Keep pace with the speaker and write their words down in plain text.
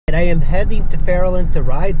I am heading to Fairland to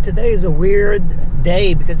ride. Today is a weird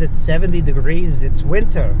day because it's 70 degrees. It's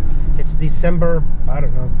winter. It's December, I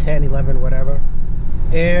don't know, 10, 11, whatever.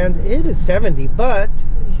 And it is 70, but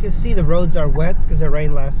you can see the roads are wet because it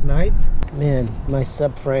rained last night. Man, my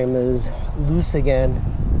subframe is loose again.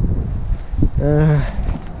 I'm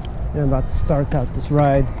about to start out this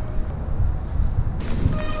ride.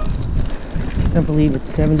 I can't believe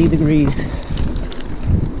it's 70 degrees.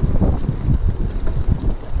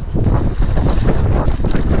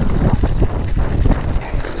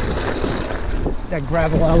 That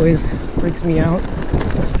gravel always freaks me out.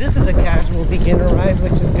 This is a casual beginner ride,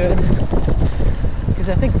 which is good because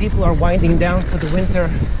I think people are winding down for the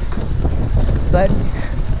winter. But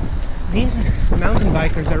these mountain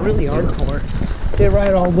bikers are really hardcore. They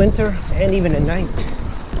ride all winter and even at night.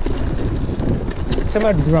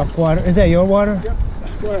 Somebody dropped water. Is that your water? Yep.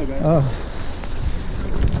 Go ahead, man. Oh.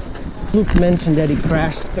 Luke mentioned that he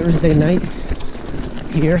crashed Thursday night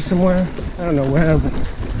here somewhere. I don't know where, but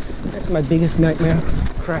that's my biggest nightmare,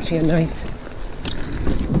 crashing at night.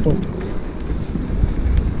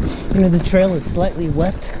 You know, the trail is slightly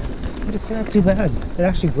wet, but it's not too bad. It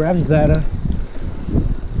actually grabs better.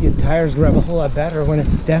 Your tires grab a whole lot better when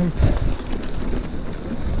it's damp.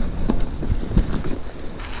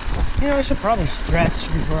 You know, I should probably stretch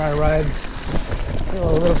before I ride. I feel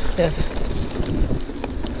a little stiff.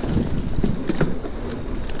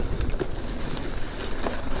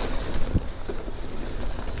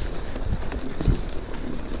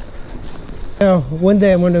 Now, one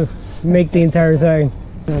day I'm going to make the entire thing.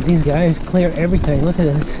 You know, these guys clear everything. Look at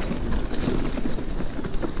this.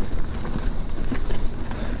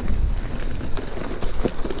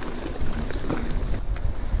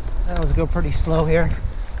 Let's go pretty slow here.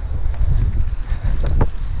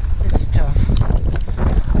 This is tough.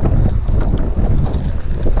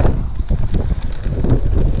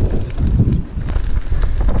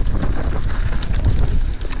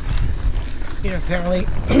 Here apparently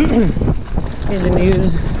in the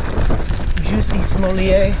news, Juicy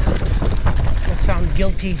Sommelier was found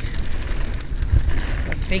guilty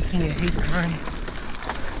of faking a hate crime.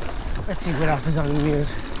 Let's see what else is on the news.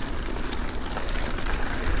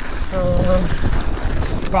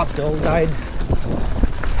 Bob Dole died.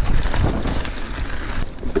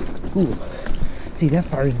 Ooh, see, that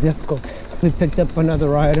part is difficult. We picked up another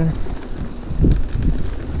rider.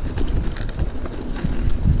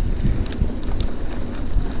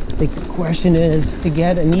 I think the question is to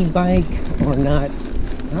get an e-bike or not.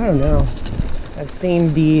 I don't know. I've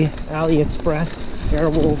seen the AliExpress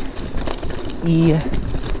Airwolf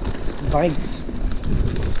e-bikes.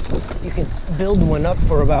 You can build one up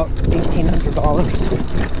for about $1,800.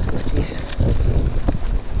 Jeez.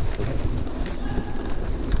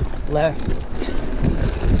 Left.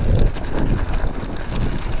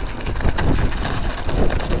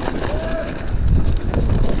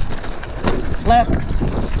 Left.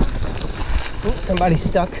 Ooh, somebody's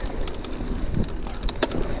stuck.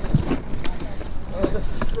 Oh, this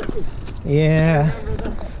is tricky. Yeah.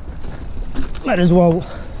 Might as well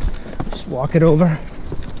just walk it over.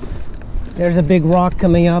 There's a big rock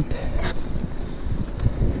coming up.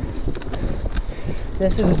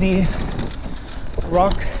 This is the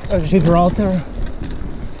rock of Gibraltar.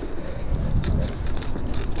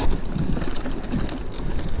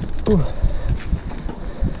 Ooh.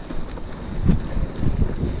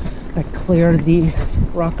 I cleared the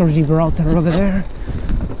rock of Gibraltar over there.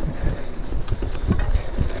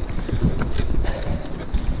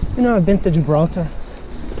 You know, I've been to Gibraltar.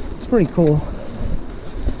 It's pretty cool.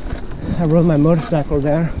 I rode my motorcycle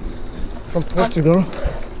there from Portugal.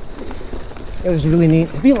 It was really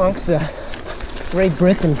neat. It belongs to Great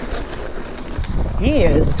Britain. He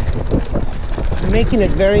is making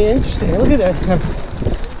it very interesting. Look at that.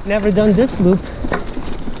 I've never done this loop.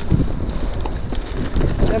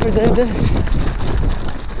 Never done this.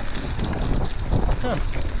 Huh.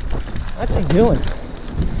 What's he doing?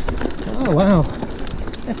 Oh wow.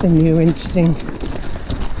 That's a new interesting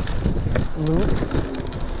loop.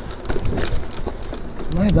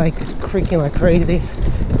 My bike is creaking like crazy.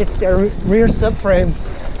 It's their rear subframe.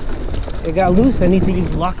 It got loose. I need to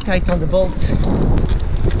use Loctite on the bolts.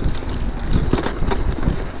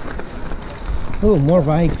 Oh, more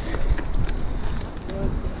bikes.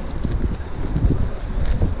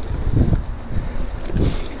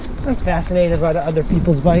 I'm fascinated by other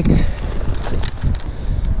people's bikes.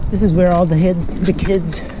 This is where all the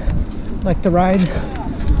kids like to ride.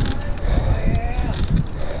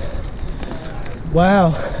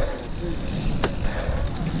 Wow.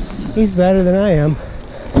 He's better than I am.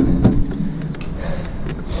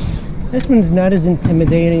 This one's not as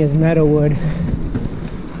intimidating as Meadowwood.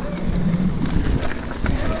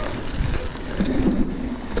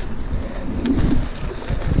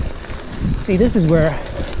 See, this is where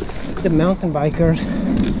the mountain bikers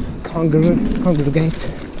congregate.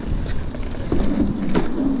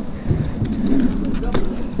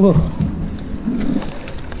 Whoa.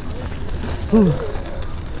 Ooh.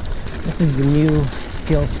 This is the new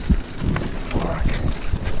skills park.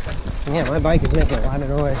 Yeah, my bike is making a lot of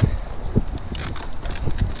noise.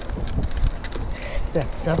 It's that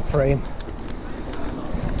subframe.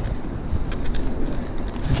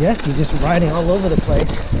 Jesse's just riding all over the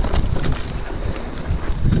place.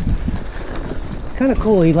 It's kind of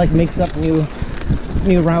cool. He like makes up new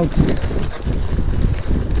routes.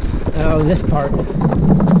 Oh, this part.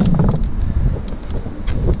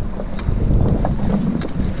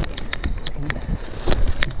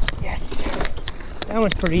 Yes, that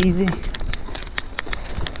one's pretty easy.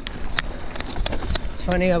 It's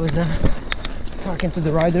funny. I was talking to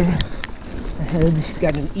the rider ahead. He's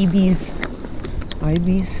got an IB's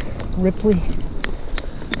Ripley.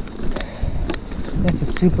 That's a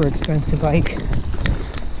super expensive bike.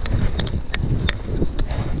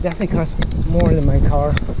 Definitely costs more than my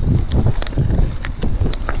car.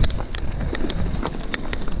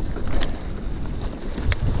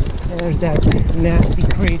 There's that nasty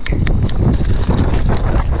creek.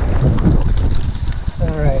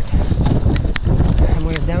 Alright. I'm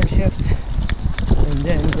going to downshift and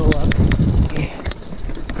then go up.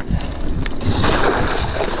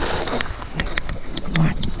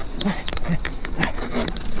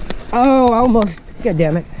 Oh, almost. God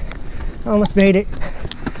damn it. Almost made it.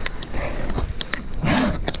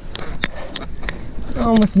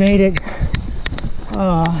 Almost made it.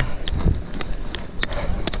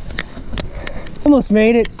 Almost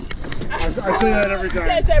made it. I say that every time.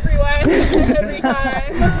 Says everyone, every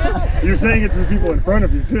time. You're saying it to the people in front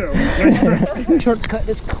of you too. Shortcut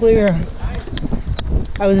is clear.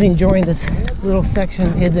 I was enjoying this little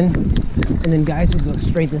section hidden, and then guys would go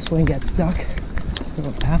straight this way and get stuck. I'm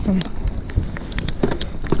gonna pass them.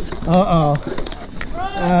 Uh-oh.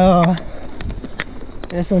 Oh.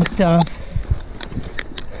 This one's tough.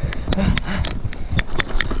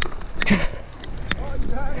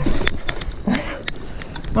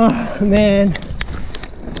 Oh man,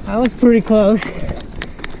 I was pretty close.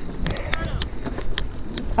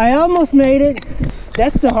 I almost made it.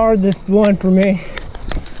 That's the hardest one for me.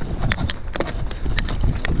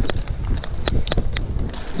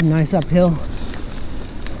 It's a nice uphill.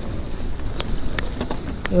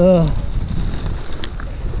 Ugh.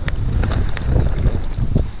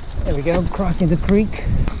 There we go, crossing the creek.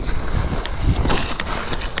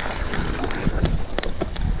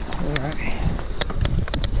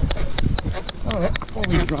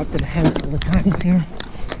 Always dropped it a handful of times here.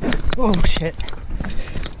 Oh shit.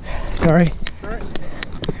 Sorry.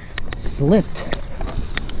 Slipped.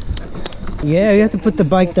 Yeah, you have to put the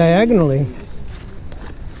bike diagonally.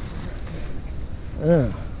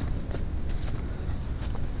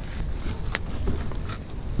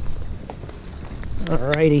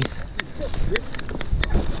 Alrighties.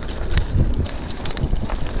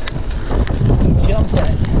 You jumped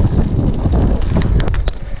that.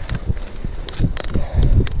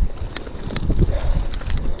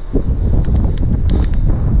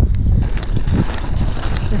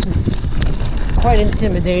 Quite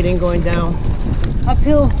intimidating going down.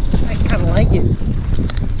 Uphill, I kind of like it.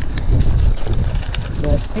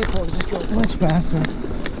 But people just go much faster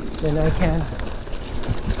than I can.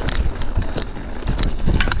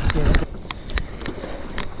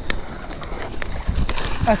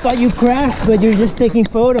 I thought you crashed, but you're just taking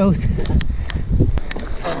photos.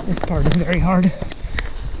 This part is very hard.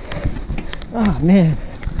 Oh man.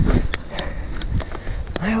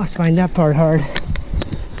 I always find that part hard.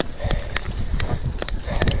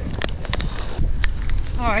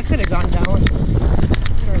 Oh, I could have gone down. I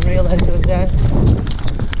didn't realize it was that.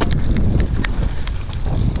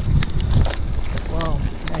 Wow,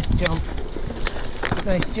 nice jump.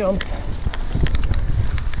 Nice jump.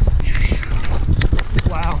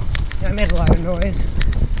 Wow, that made a lot of noise.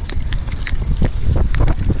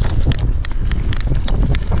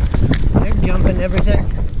 They're jumping everything.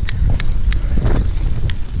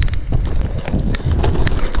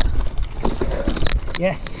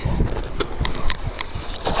 Yes.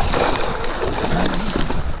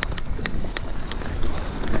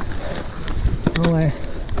 No way.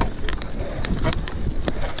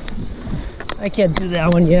 I can't do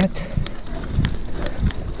that one yet.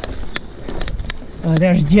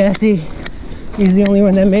 There's Jesse. He's the only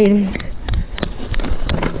one that made it.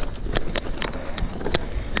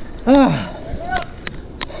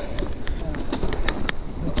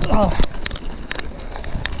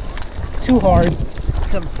 Too hard.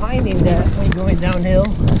 So I'm finding that when you're going downhill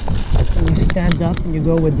and you stand up and you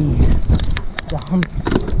go with the the humps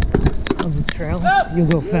of the trail, you'll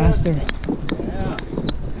go faster. Yeah.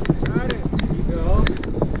 Got it. There you go.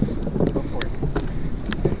 Go for it.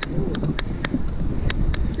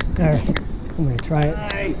 Alright, I'm gonna try it.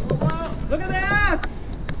 Nice. Look at that.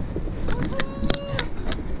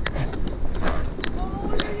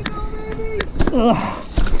 Oh, there you go, baby. Ugh.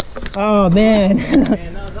 Oh man.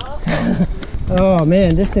 Man, that was awesome. Oh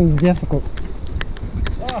man, this thing's difficult.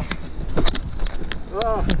 Oh.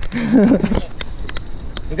 Oh.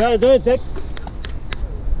 You gotta do it, Dick.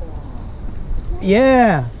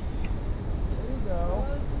 Yeah. There you go.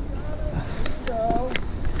 There you go.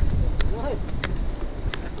 Nice.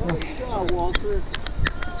 Good job, Walter.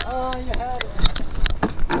 Oh, you had it.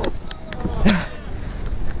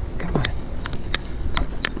 Come on.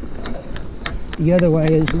 The other way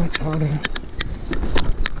is much harder.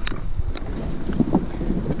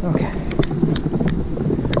 Okay.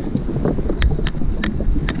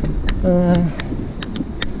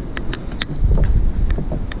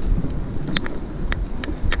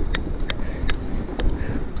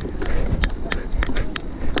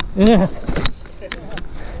 Yeah.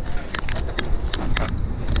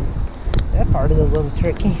 That part is a little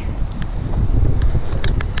tricky.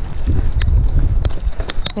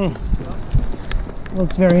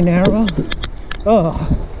 Looks very narrow.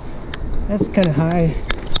 Oh, that's kind of high.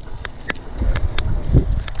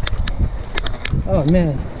 Oh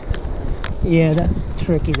man. Yeah, that's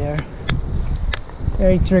tricky there.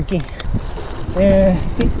 Very tricky. Yeah,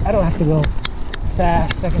 see, I don't have to go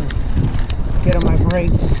fast. I can get on my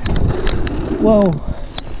brakes. Whoa. Just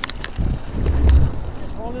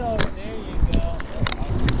hold it over. There you go.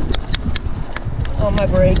 On my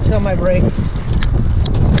brakes, on my brakes.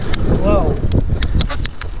 Whoa.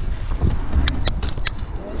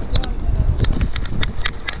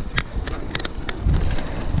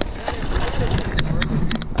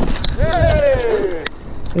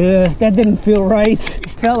 Yeah, that didn't feel right.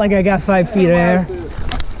 Felt like I got 5 feet of air.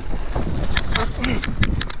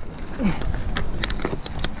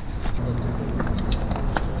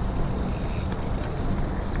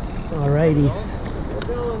 Alrighties.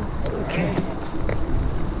 Okay.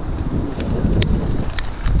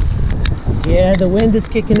 Yeah, the wind is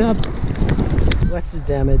kicking up. What's the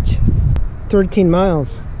damage? 13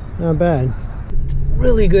 miles. Not bad.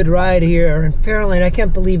 Really good ride here in Fairland. I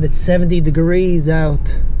can't believe it's 70 degrees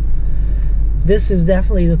out. This is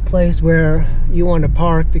definitely the place where you want to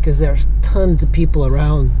park because there's tons of people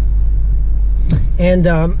around. And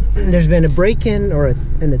there's been a break-in or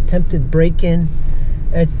an attempted break-in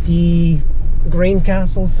at the Green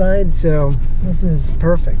Castle side, so this is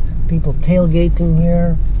perfect. People tailgating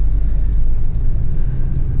here.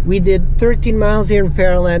 We did 13 miles here in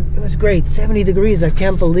Fairland. It was great. 70 degrees. I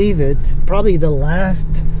can't believe it. Probably the last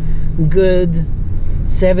good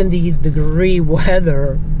 70-degree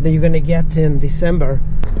weather that you're going to get in December.